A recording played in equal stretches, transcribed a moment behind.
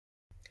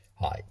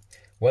Hi,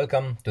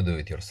 welcome to Do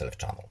It Yourself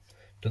channel.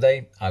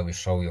 Today I will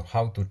show you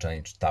how to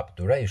change tap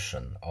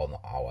duration on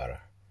our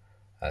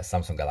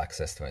Samsung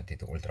Galaxy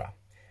S22 Ultra.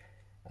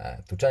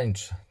 To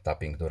change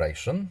tapping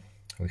duration,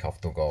 we have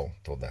to go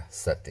to the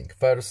setting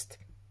first.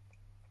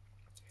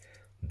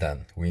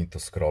 Then we need to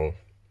scroll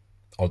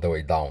all the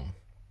way down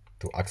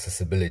to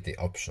accessibility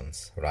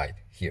options right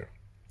here.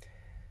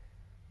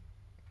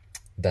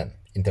 Then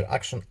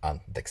interaction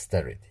and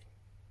dexterity.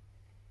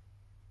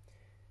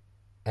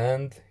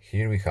 And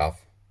here we have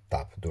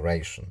tap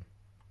duration.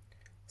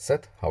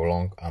 Set how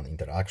long an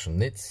interaction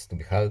needs to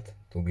be held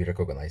to be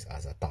recognized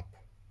as a tap.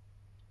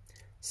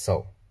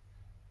 So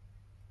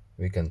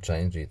we can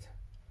change it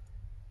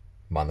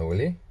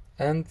manually,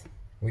 and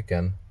we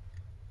can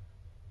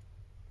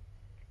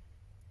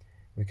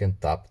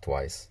tap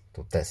twice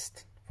to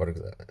test. For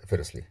example,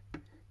 firstly,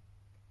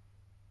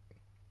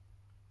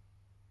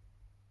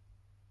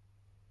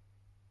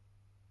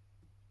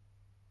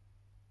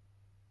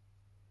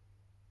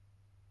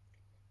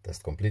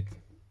 test complete,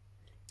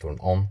 turn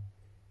on,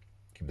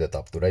 keep the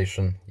tap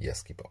duration,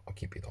 yes, keep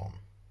it on.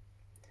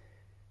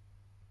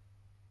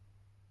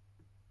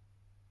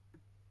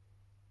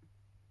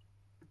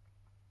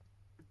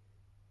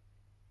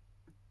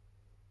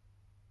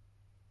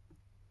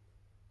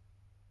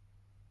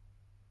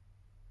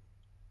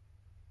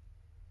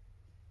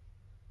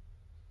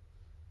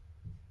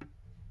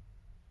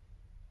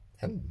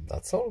 And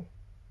that's all.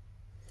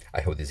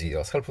 I hope this video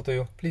was helpful to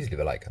you. Please leave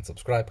a like and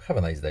subscribe. Have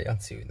a nice day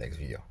and see you in the next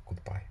video.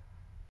 Goodbye.